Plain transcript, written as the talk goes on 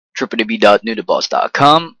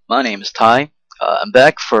www.noodleworzch.com. My name is Ty. I'm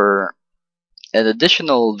back for an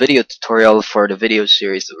additional video tutorial for the video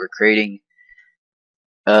series that we're creating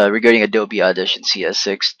regarding Adobe Audition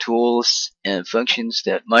CS6 tools and functions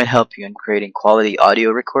that might help you in creating quality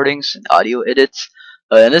audio recordings and audio edits.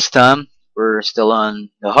 And this time we're still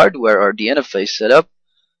on the hardware or the interface setup.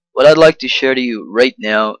 What I'd like to share to you right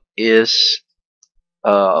now is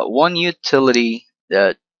one utility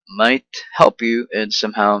that might help you in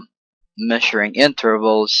somehow measuring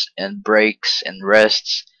intervals and breaks and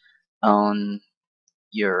rests on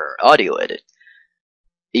your audio edit.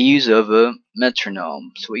 The use of a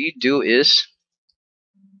metronome. So what you do is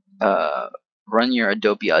run your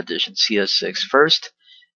Adobe Audition CS6 first,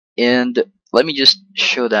 and let me just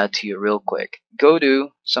show that to you real quick. Go to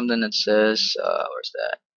something that says where's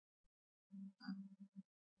that?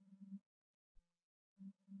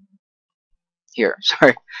 Here,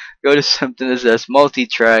 sorry. Go to something that says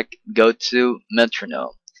multi-track. Go to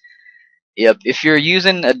metronome. Yep, if you're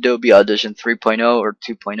using Adobe Audition 3.0 or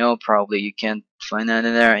 2.0, probably you can't find that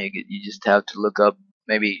in there. You just have to look up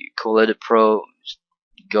maybe Cool Edit Pro.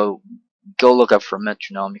 Go look up for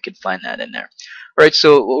metronome. You can find that in there. Alright,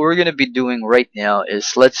 so what we're gonna be doing right now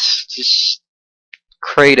is let's just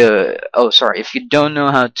create a. Oh, sorry. If you don't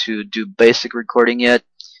know how to do basic recording yet,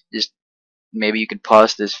 just maybe you could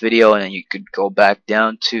pause this video and then you could go back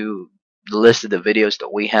down to the list of the videos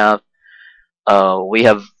that we have. We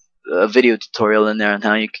have a video tutorial in there on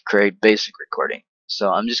how you can create basic recording.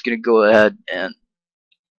 So I'm just gonna go ahead and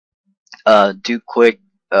do quick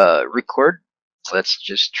record. Let's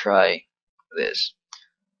just try this.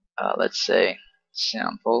 Let's say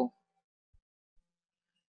sample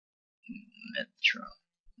metronome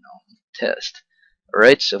test.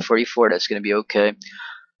 Alright, so 44, that's gonna be okay.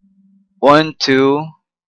 1, 2,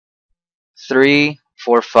 3,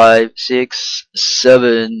 4, 5, 6,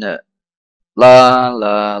 7, la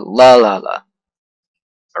la la la la.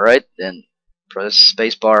 Alright, then press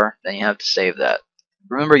spacebar, then you have to save that.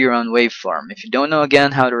 Remember your own waveform. If you don't know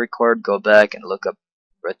again how to record, go back and look up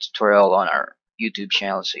a tutorial on our YouTube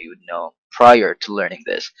channel so you would know prior to learning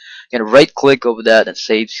this. You're going to right click over that and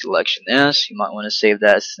save selection as. You might want to save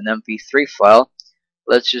that as an MP3 file.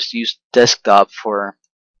 Let's just use desktop for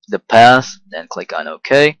the path, then click on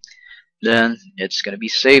OK. Then it's going to be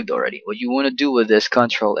saved already. What you want to do with this,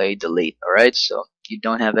 Control A, delete. Alright, so you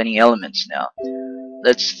don't have any elements now.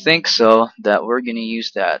 Let's think so that we're going to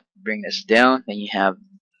use that. Bring this down, and you have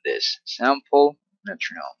this sample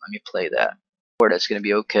metronome. Let me play that. That's going to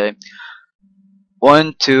be okay.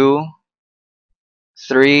 1, 2,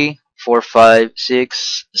 3, 4, 5,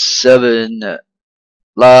 6, 7,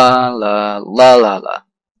 la la la la la.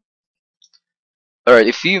 Alright,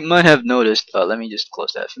 if you might have noticed, let me just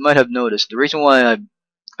close that. If you might have noticed, the reason why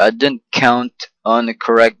I didn't count on the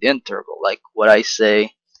correct interval, like what I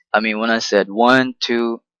say, when I said 1,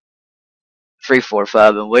 2, 3, 4,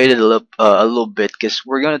 5, and waited a little bit, because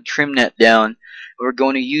we're going to trim that down. We're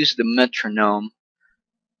going to use the metronome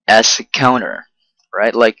as a counter,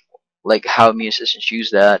 right? Like how musicians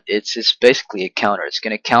use that. It's basically a counter. It's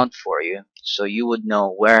going to count for you, so you would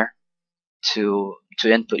know where to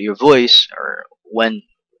input your voice, or when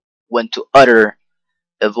to utter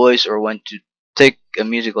a voice, or when to take a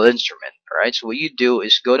musical instrument. Alright, so what you do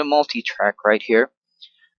is go to multi-track right here,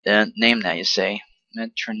 then name that. You say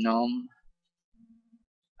metronome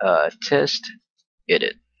test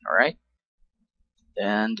edit. Alright,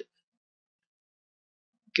 and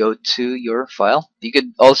go to your file. You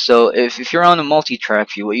could also, if you're on a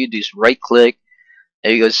multi-track view, what you do is right click.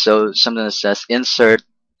 There you go. So something that says insert,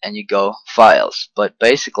 and you go files. But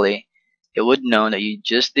basically, it would know that you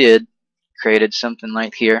just created something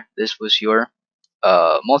like here. This was your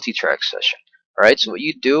multi-track session. Alright, so what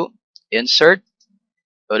you do, insert,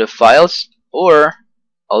 go to files, or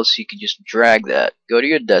also you can just drag that. Go to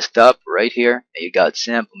your desktop right here, and you got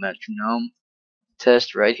sample metronome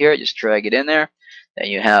test right here. Just drag it in there, and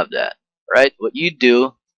you have that. Right, what you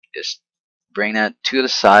do is bring that to the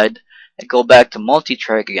side and go back to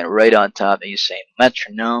multi-track again right on top, and you say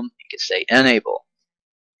metronome. You can say enable.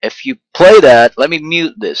 If you play that, let me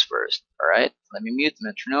mute this first. Alright, let me mute the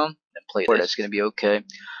metronome and play this. That's going to be okay.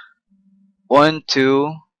 1,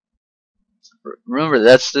 2. Remember,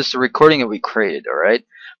 that's just the recording that we created. Alright,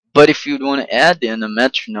 but if you'd want to add in a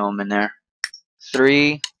metronome in there,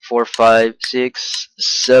 3, 4, 5, 6,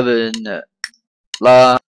 7,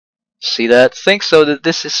 la. See that? Think so that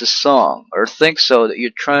this is a song, or think so that you're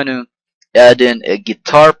trying to add in a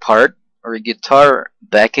guitar part, or a guitar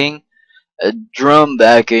backing, a drum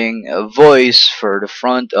backing, a voice for the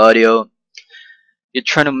front audio. You're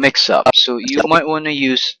trying to mix up, so you might want to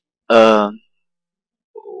use how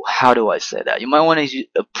how do I say that? You might want to use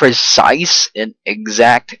a precise and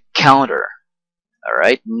exact counter.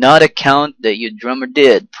 Alright, not a count that your drummer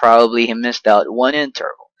did. Probably he missed out one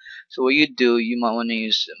interval. So what you do, you might want to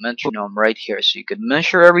use a metronome right here, so you could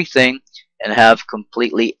measure everything and have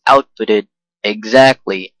completely outputted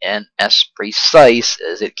exactly and as precise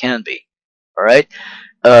as it can be. Alright,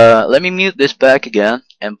 let me mute this back again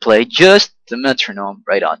and play just the metronome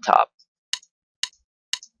right on top.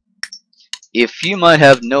 If you might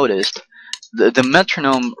have noticed, the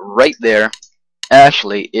metronome right there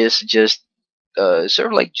actually is just sort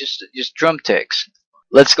of like just drum ticks.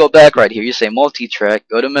 Let's go back right here. You say multi-track,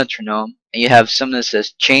 go to metronome, and you have something that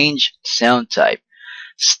says change sound type.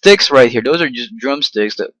 Sticks right here, those are just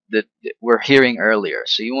drumsticks that we're hearing earlier.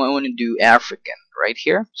 So you want to do African right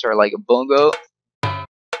here, sort of like a bongo.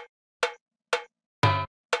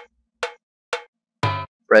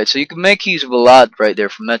 Right, so you can make use of a lot right there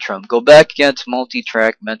from metronome. Go back again to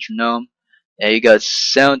multi-track metronome, and you got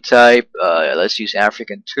sound type. Let's use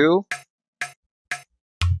African 2.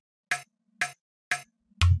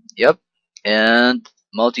 Yep, and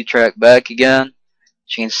multi-track back again.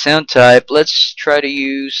 Change sound type. Let's try to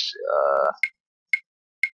use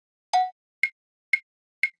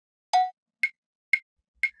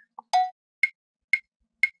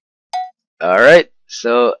alright,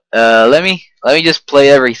 so let me just play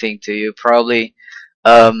everything to you. Probably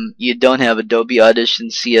you don't have Adobe Audition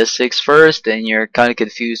CS6 first, and you're kind of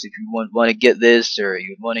confused if you want to get this or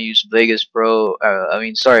you want to use Vegas Pro.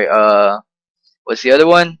 What's the other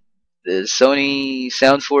one? The Sony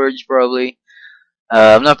SoundForge probably.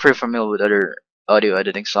 I'm not pretty familiar with other audio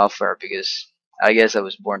editing software because I guess I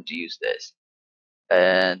was born to use this.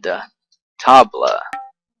 And Tabla.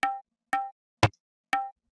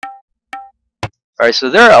 Alright, so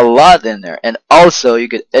there are a lot in there, and also you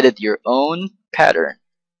could edit your own pattern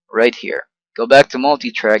right here. Go back to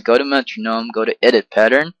multi-track, go to metronome, go to edit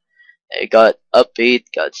pattern. You got upbeat,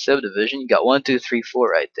 got subdivision, you got 1, 2, 3, 4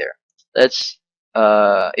 right there. That's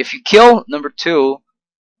if you kill number 2,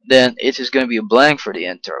 then it is going to be a blank for the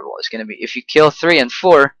interval. It's going to be, if you kill 3 and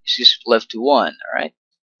 4, it's just left to 1. Alright.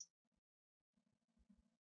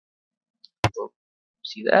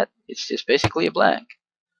 See that? It's just basically a blank.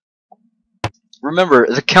 Remember,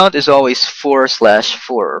 the count is always 4/4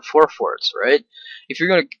 or 4/4, right? If you're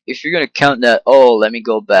gonna count that, oh, let me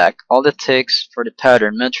go back. All it takes for the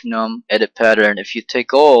pattern, metronome, edit pattern. If you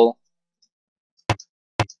take all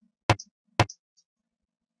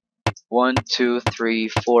 1, 2, 3,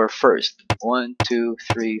 4 first. 1, 2,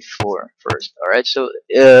 3, 4 first. All right, so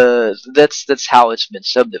that's how it's been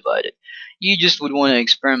subdivided. You just would want to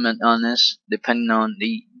experiment on this, depending on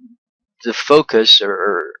the focus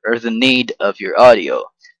or the need of your audio.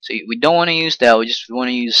 So we don't want to use that. We just want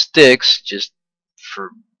to use sticks just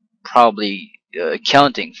for probably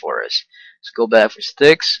counting for us. Let's go back for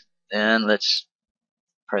sticks and let's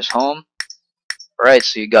press home. Alright,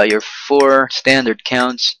 so you got your 4 standard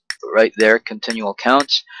counts right there, continual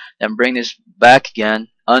counts. Then bring this back again,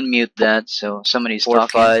 unmute that so somebody's 4,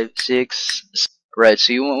 5, 6. Right,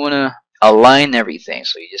 so you want to align everything.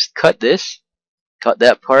 So you just cut this, cut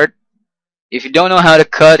that part. If you don't know how to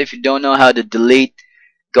cut, if you don't know how to delete,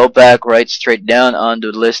 go back right straight down on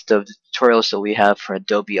the list of the tutorials that we have for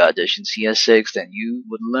Adobe Audition CS6, then you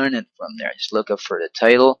would learn it from there. Just look up for the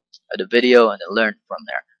title of the video and then learn from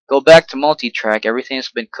there. Go back to multi-track, everything has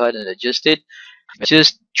been cut and adjusted.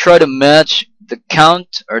 Just try to match the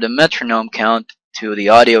count or the metronome count to the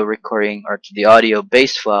audio recording or to the audio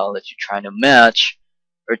base file that you're trying to match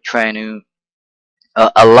or trying to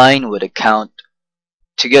align with a count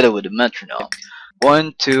together with the metronome.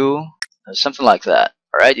 1, 2, something like that.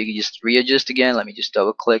 Alright, you can just readjust again. Let me just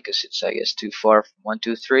double click because it's, I guess, too far from 1,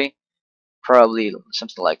 2, 3. Probably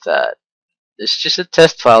something like that. It's just a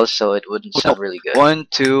test file, so it wouldn't sound really good. 1,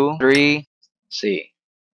 2, 3. See.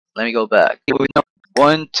 Let me go back.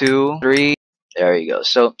 1, 2, 3. There you go.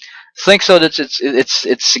 So think so that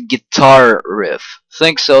it's a guitar riff.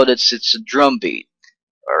 Think so that it's a drum beat.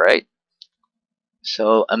 Alright?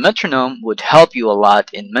 So a metronome would help you a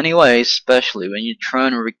lot in many ways, especially when you're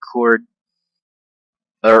trying to record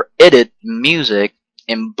or edit music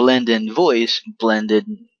and blend in voice, blend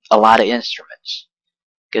in a lot of instruments.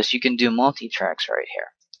 Because you can do multi-tracks right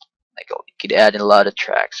here. Like you could add in a lot of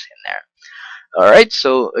tracks in there. Alright,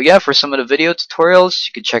 so again, for some of the video tutorials,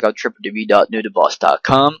 you can check out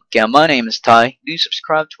www.noodleworzch.com. Again, my name is Ty. Do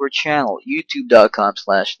subscribe to our channel,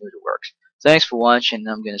 youtube.com/noodleworzch. Thanks for watching, and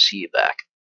I'm going to see you back.